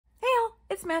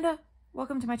it's Manda.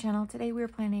 Welcome to my channel. Today we are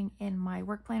planning in my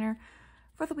work planner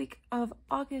for the week of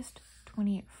August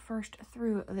 21st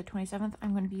through the 27th.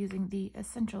 I'm going to be using the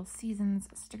Essential Seasons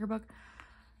sticker book.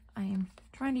 I am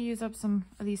trying to use up some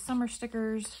of these summer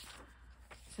stickers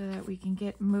so that we can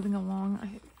get moving along. I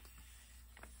think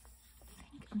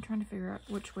I'm trying to figure out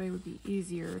which way would be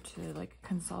easier to like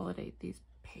consolidate these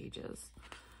pages.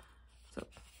 So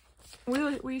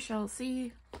we shall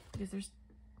see, because there's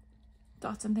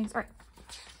dots and things. All right.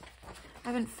 I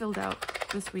haven't filled out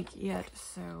this week yet,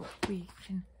 so we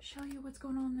can show you what's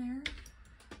going on there.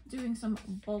 Doing some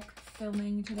bulk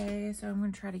filming today, so I'm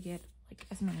going to try to get like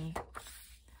as many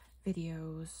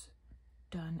videos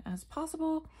done as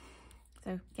possible.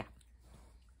 So yeah,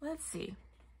 let's see.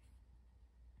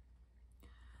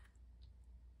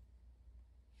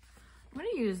 I'm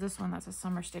going to use this one that's a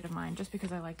summer state of mind just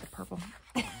because I like the purple.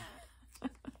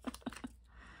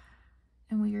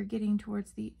 And we are getting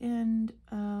towards the end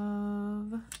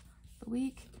of the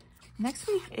week. Next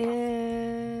week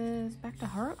is back to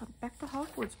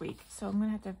Hogwarts week. So I'm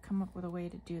gonna have to come up with a way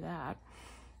to do that.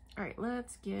 All right,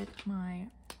 let's get my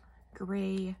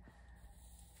gray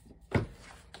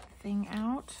thing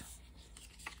out.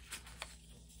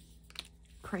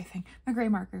 My gray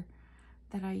marker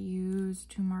that I use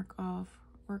to mark off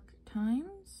work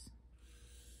times.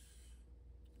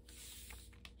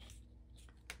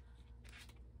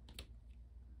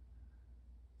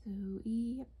 So,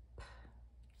 yep.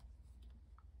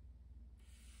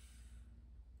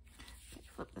 Okay,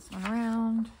 flip this one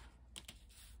around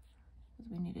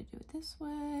because we need to do it this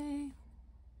way.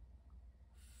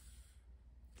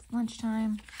 It's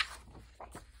lunchtime.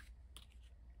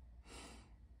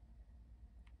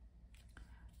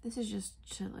 This is just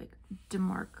to like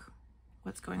demark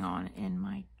what's going on in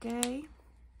my day.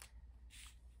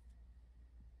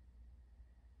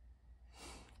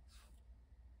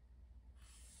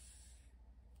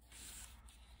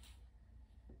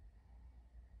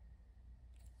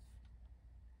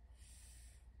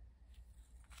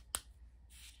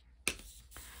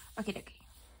 Okay, dokie.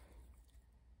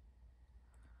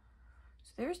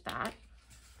 So there's that.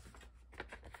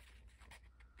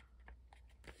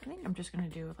 I think I'm just gonna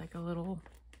do like a little,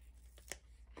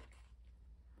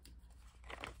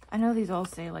 I know these all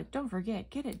say like, don't forget,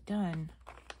 get it done.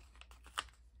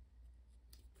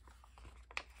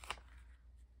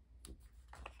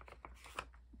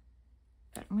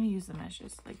 But I'm gonna use them as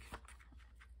just like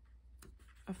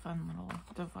a fun little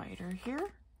divider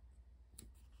here,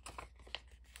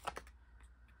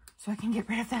 so I can get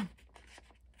rid of them.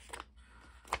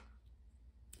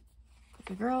 But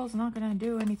the girl's not gonna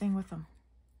do anything with them.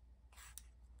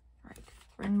 All right,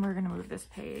 and we're gonna move this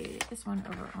one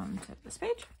over onto this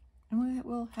page, and we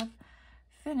will have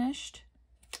finished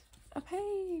a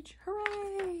page.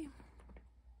 Hooray!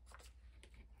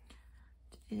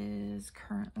 It is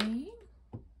currently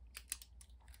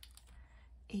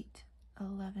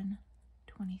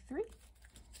 8/11/23.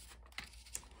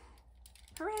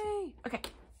 Hooray! Okay.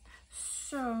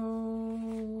 So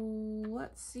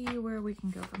let's see where we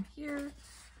can go from here.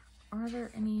 Are there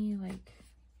any like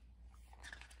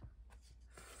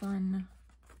fun,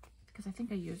 because I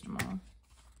think I used them all.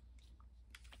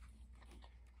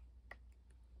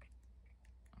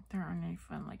 There aren't any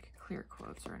fun like clear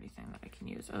quotes or anything that I can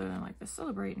use other than like the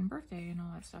celebrate and birthday and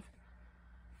all that stuff.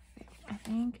 Okay, I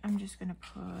think I'm just gonna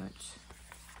put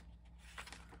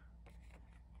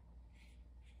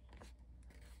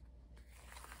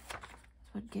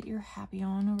what get your happy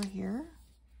on over here,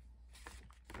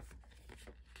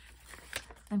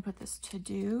 and put this to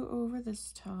do over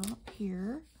this top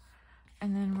here,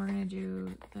 and then we're going to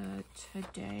do the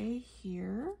today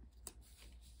here,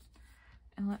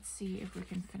 and let's see if we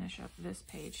can finish up this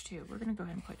page too. We're going to go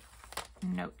ahead and put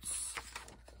notes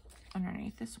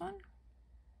underneath this one.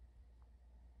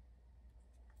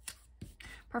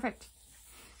 Perfect.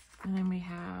 And then we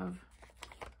have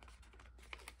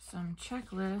some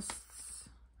checklists,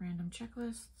 random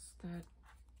checklists that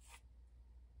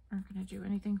aren't going to do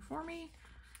anything for me.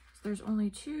 So there's only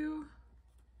 2.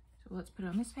 So let's put it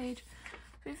on this page.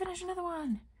 We finish another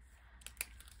one.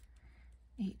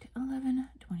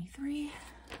 8/11/23.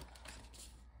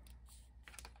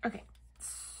 Okay,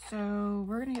 so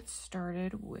we're going to get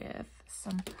started with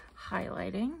some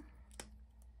highlighting.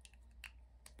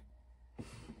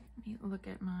 Let me look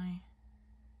at my...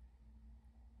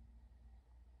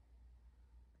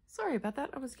 Sorry about that.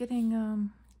 I was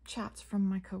getting chats from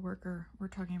my coworker. We're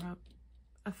talking about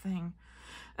a thing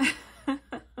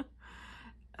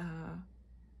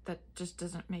that just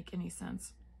doesn't make any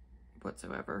sense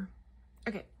whatsoever.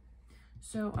 Okay,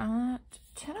 so at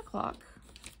 10 o'clock,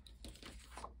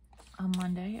 on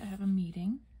Monday, I have a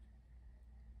meeting.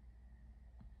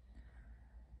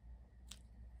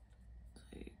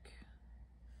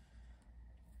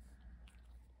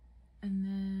 And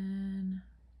then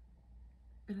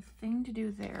got a thing to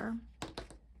do there. I'm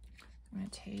going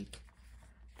to take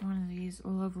one of these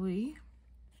lovely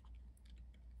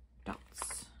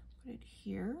dots, put it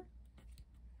here.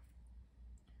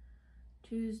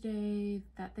 Tuesday,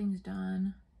 that thing's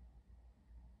done.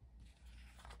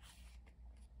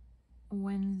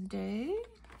 Wednesday,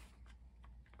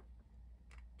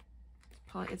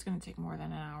 it's going to take more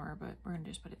than an hour, but we're going to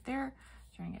just put it there.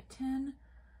 Starting at 10.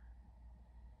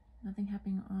 Nothing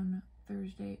happening on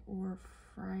Thursday or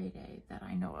Friday that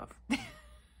I know of.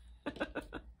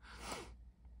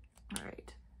 All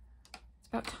right. It's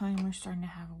about time we're starting to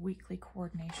have a weekly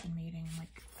coordination meeting.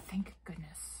 Like, thank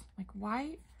goodness. Like,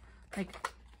 why? Like,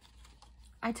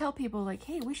 I tell people, like,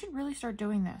 hey, we should really start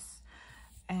doing this.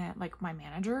 And, like, my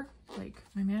managers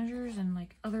and,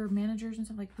 like, other managers and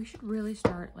stuff, like, we should really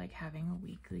start, like, having a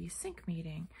weekly sync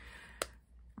meeting.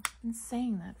 I've been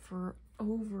saying that for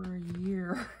over a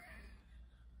year.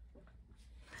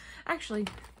 Actually,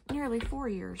 nearly 4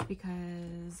 years,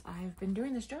 because I've been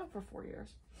doing this job for 4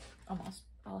 years. Almost.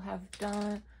 I've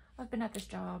been at this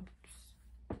job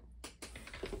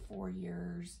 4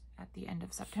 years at the end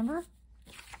of September.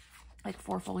 Like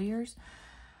 4 full years.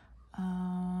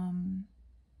 And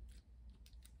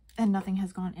nothing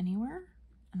has gone anywhere.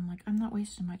 And I'm like, I'm not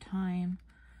wasting my time,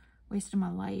 wasting my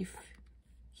life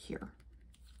here.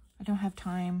 I don't have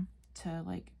time to,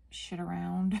 like, shit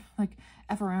around, like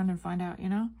F around and find out, you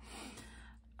know?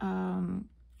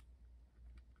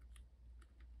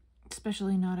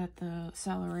 Especially not at the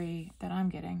salary that I'm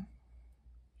getting.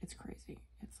 It's crazy.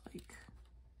 It's like,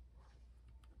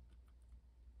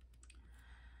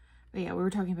 but yeah, we were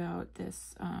talking about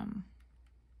this,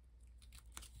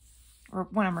 or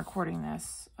when I'm recording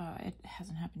this, it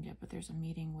hasn't happened yet, but there's a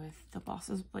meeting with the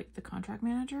bosses, like the contract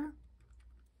manager,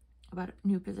 about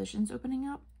new positions opening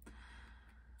up.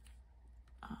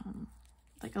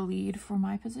 Like a lead for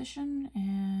my position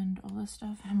and all this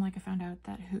stuff. And like, I found out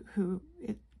that who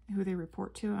they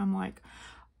report to. I'm like,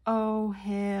 oh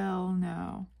hell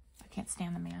no, I can't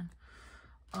stand the man,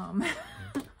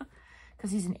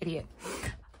 because he's an idiot.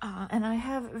 And I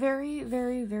have very,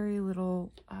 very, very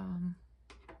little,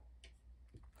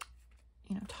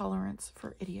 you know, tolerance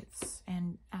for idiots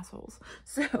and assholes.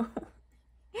 So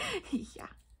yeah.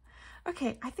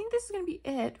 Okay, I think this is going to be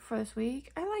it for this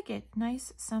week. I like it.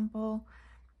 Nice, simple,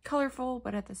 colorful,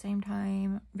 but at the same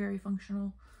time, very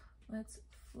functional. Let's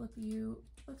put you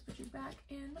back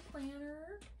in the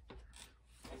planner.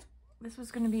 This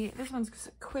one's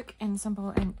quick and simple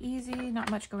and easy.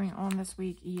 Not much going on this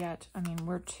week yet. I mean,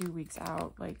 we're 2 weeks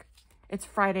out. Like, it's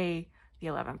Friday the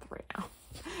 11th right now.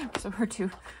 So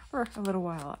we're a little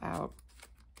while out.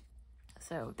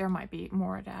 So there might be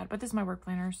more to add, but this is my work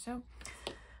planner, so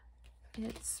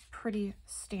it's pretty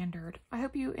standard. I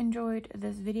hope you enjoyed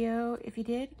this video. If you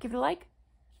did, give it a like,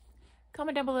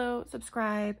 comment down below,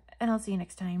 subscribe, and I'll see you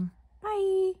next time.